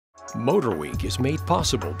MotorWeek is made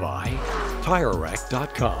possible by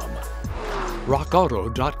TireRack.com,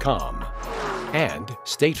 RockAuto.com, and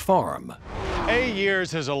State Farm. 8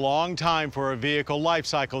 years is a long time for a vehicle life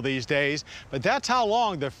cycle these days, but that's how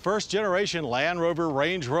long the first generation Land Rover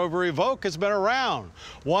Range Rover Evoque has been around.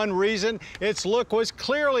 One reason, its look was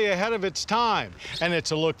clearly ahead of its time, and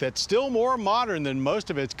it's a look that's still more modern than most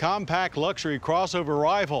of its compact luxury crossover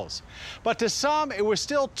rivals. But to some, it was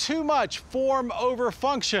still too much form over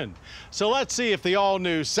function. So let's see if the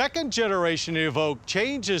all-new second generation Evoque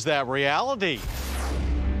changes that reality.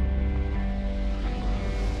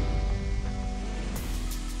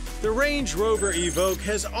 The Range Rover Evoque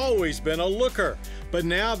has always been a looker, but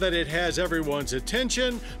now that it has everyone's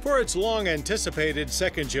attention for its long-anticipated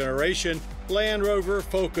second generation, Land Rover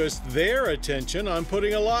focused their attention on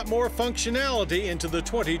putting a lot more functionality into the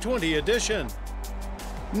 2020 edition.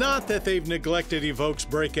 Not that they've neglected Evoque's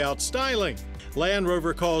breakout styling. Land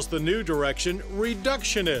Rover calls the new direction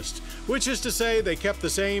reductionist, which is to say they kept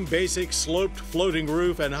the same basic sloped floating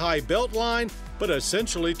roof and high belt line, but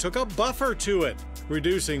essentially took a buffer to it,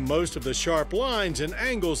 reducing most of the sharp lines and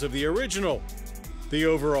angles of the original. The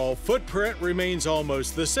overall footprint remains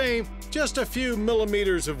almost the same, just a few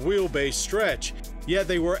millimeters of wheelbase stretch, yet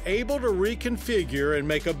they were able to reconfigure and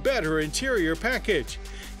make a better interior package.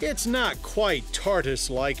 It's not quite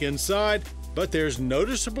TARDIS-like inside, but there's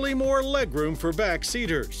noticeably more legroom for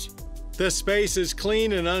backseaters. The space is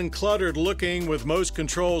clean and uncluttered looking, with most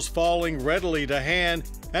controls falling readily to hand,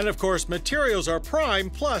 and of course materials are prime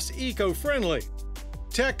plus eco-friendly.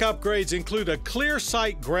 Tech upgrades include a clear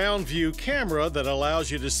sight ground view camera that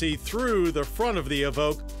allows you to see through the front of the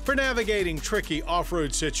Evoque for navigating tricky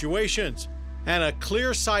off-road situations, and a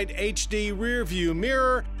clear sight HD rear view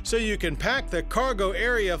mirror so you can pack the cargo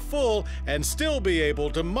area full and still be able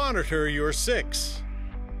to monitor your six.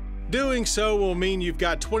 Doing so will mean you've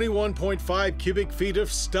got 21.5 cubic feet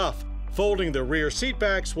of stuff. Folding the rear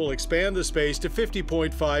seatbacks will expand the space to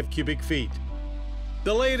 50.5 cubic feet.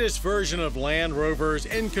 The latest version of Land Rover's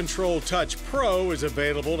InControl Touch Pro is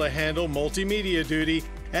available to handle multimedia duty,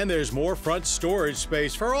 and there's more front storage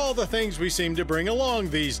space for all the things we seem to bring along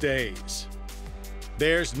these days.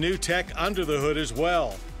 There's new tech under the hood as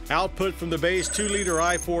well. Output from the base 2-liter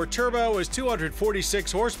i4 turbo is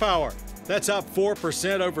 246 horsepower. That's up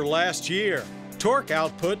 4% over last year. Torque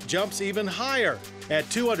output jumps even higher at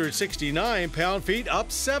 269 pound-feet, up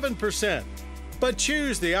 7%. But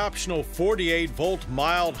choose the optional 48-volt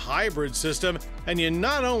mild hybrid system, and you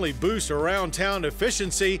not only boost around-town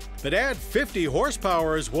efficiency, but add 50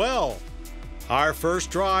 horsepower as well. Our first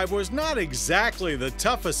drive was not exactly the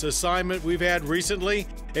toughest assignment we've had recently.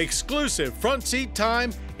 Exclusive front seat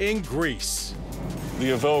time in Greece.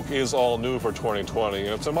 The Evoque is all new for 2020, and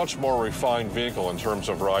it's a much more refined vehicle in terms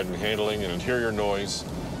of ride and handling and interior noise.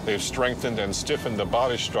 They've strengthened and stiffened the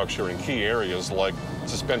body structure in key areas like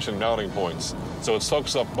suspension mounting points, so it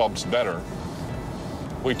soaks up bumps better.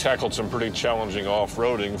 We tackled some pretty challenging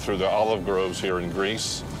off-roading through the olive groves here in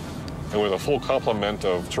Greece, and with a full complement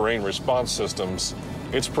of terrain response systems,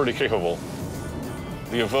 it's pretty capable.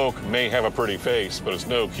 The Evoque may have a pretty face, but it's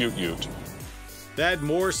no cute ute. That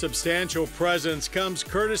more substantial presence comes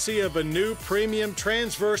courtesy of a new premium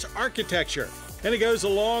transverse architecture, and it goes a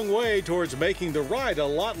long way towards making the ride a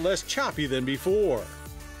lot less choppy than before.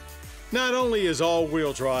 Not only is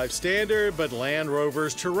all-wheel drive standard, but Land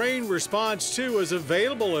Rover's Terrain Response 2 is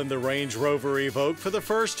available in the Range Rover Evoque for the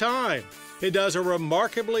first time. It does a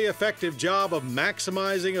remarkably effective job of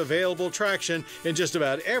maximizing available traction in just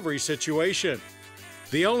about every situation.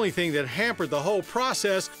 The only thing that hampered the whole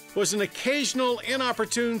process was an occasional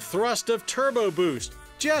inopportune thrust of turbo boost,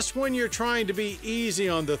 just when you're trying to be easy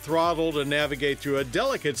on the throttle to navigate through a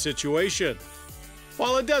delicate situation.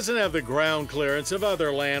 While it doesn't have the ground clearance of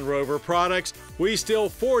other Land Rover products, we still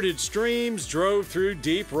forded streams, drove through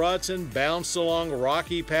deep ruts, and bounced along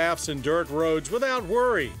rocky paths and dirt roads without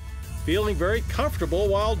worry, feeling very comfortable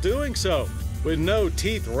while doing so, with no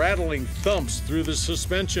teeth-rattling thumps through the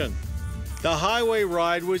suspension. The highway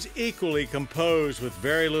ride was equally composed, with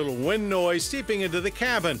very little wind noise seeping into the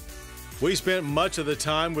cabin. We spent much of the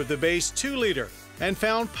time with the base 2-liter and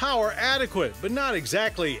found power adequate, but not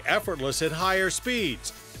exactly effortless at higher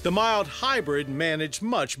speeds. The mild hybrid managed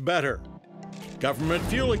much better. Government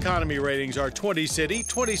fuel economy ratings are 20 city,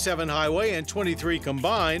 27 highway, and 23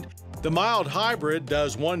 combined. The mild hybrid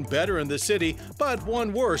does one better in the city, but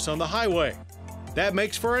one worse on the highway. That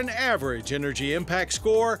makes for an average energy impact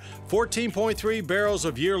score, 14.3 barrels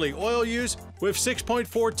of yearly oil use with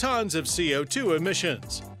 6.4 tons of CO2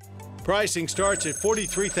 emissions. Pricing starts at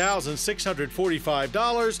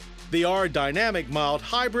 $43,645, the R Dynamic Mild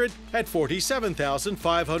Hybrid at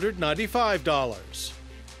 $47,595.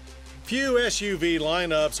 Few SUV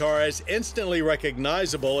lineups are as instantly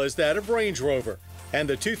recognizable as that of Range Rover, and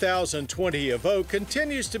the 2020 Evoque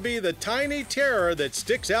continues to be the tiny terror that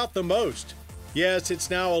sticks out the most. Yes, it's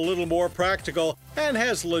now a little more practical and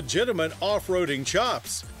has legitimate off-roading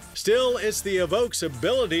chops. Still, it's the Evoque's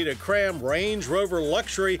ability to cram Range Rover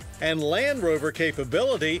luxury and Land Rover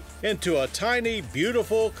capability into a tiny,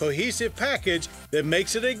 beautiful, cohesive package that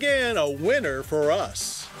makes it again a winner for us.